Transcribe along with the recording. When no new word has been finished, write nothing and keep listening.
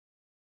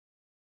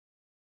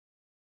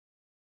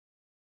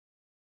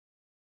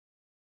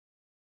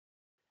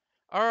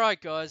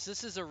Alright guys,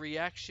 this is a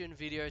reaction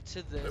video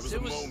to There this. was a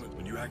moment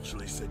when you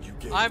actually said you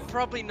gave I'm up.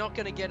 probably not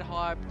gonna get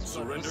hyped, but we'll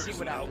Surrender see is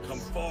what an outcome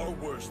happens. far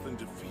worse than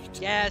defeat.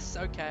 Yes,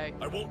 okay.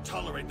 I won't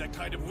tolerate that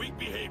kind of weak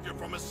behavior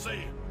from a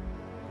Saiyan.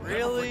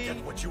 Really? Never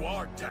forget what you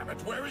are, damn it.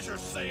 Where is your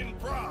Saiyan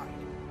pride?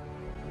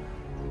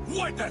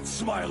 Wipe that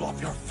smile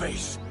off your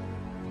face.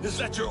 Is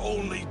that your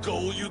only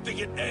goal? You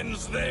think it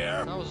ends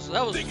there? That was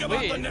think weird,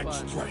 about the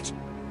next but... threat.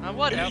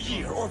 whatever. In a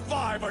year, or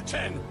 5 or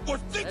 10, or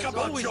think There's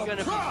about always your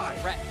gonna pride. be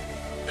a threat.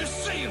 If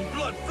Saiyan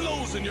blood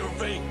flows in your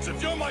veins,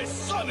 if you're my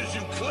son as you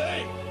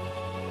claim,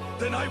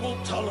 then I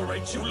won't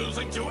tolerate you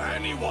losing to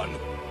anyone.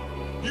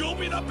 You'll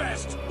be the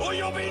best, or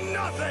you'll be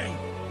nothing.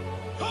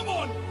 Come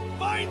on,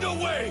 find a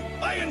way.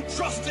 I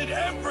entrusted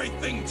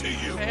everything to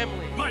you.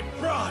 Family. My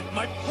pride,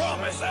 my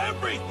promise,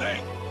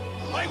 everything.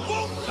 I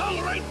won't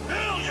tolerate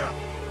failure.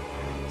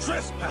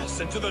 Trespass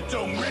into the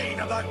domain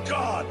of the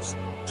gods.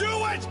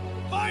 Do it!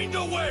 Find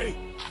a way.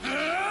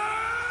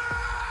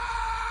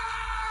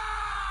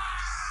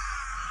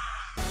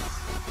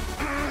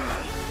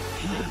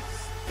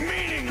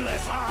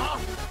 Meaningless, huh?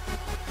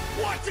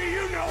 What do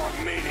you know of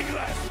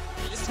meaningless?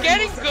 It's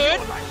getting good.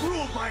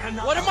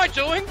 What am I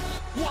doing?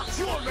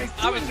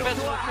 I was meant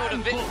to record a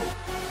video.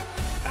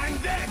 And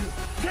then,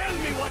 tell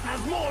me what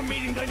has more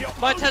meaning than your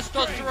My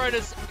testosterone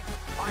is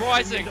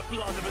rising.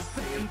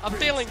 I'm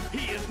feeling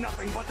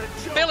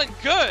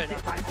good.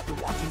 If I had to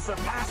watch him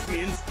surpass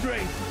me in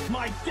strength,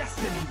 my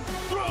destiny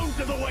thrown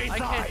to the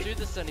wayside. I can't do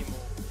this anymore.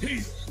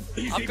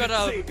 He's I've got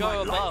to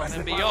go above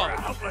and beyond.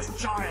 A helpless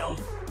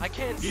child. I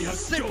can't He has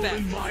sit back.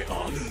 stolen my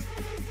honor,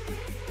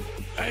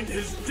 and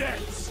his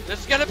debts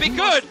This is gonna be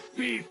good. must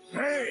be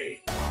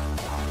paid.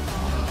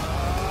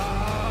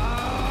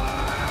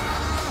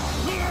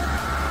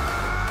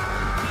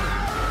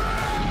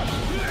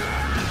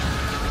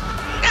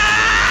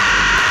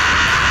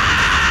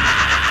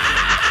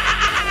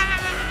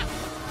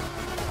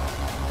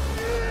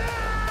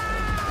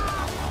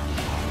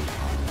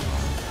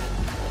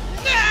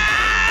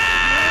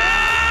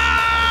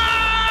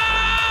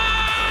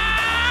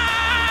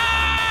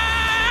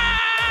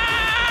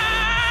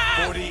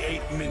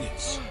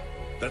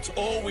 That's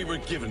all we were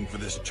given for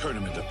this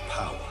tournament of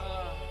power.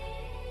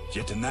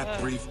 Yet in that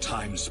brief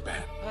time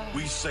span,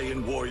 we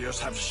Saiyan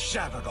warriors have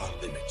shattered our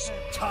limits,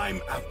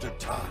 time after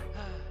time.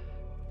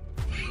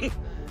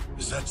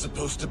 Is that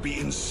supposed to be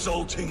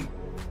insulting?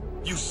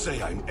 You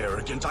say I'm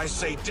arrogant, I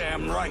say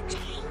damn right.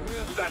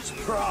 That's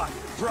pride.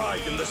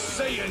 Pride in the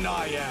Saiyan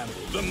I am,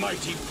 the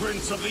mighty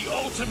prince of the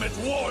ultimate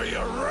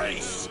warrior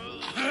race.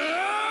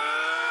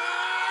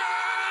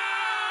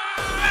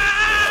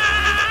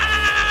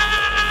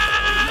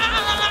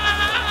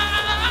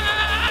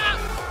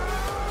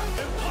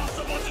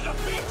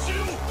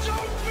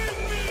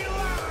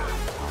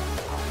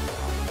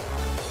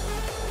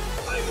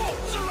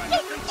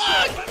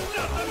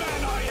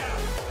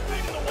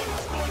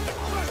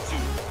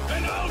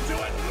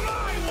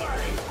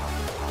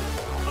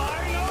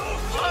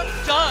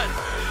 Done.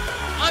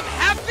 I'm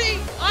happy.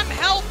 I'm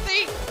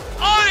healthy.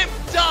 I'm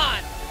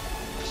done.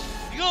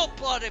 Yo,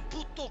 padre,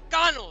 puto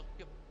cano.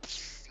 You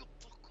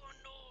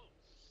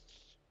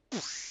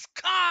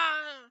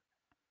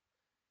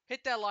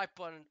hit that like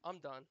button. I'm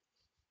done.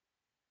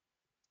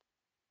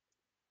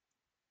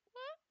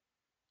 What?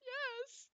 Yes.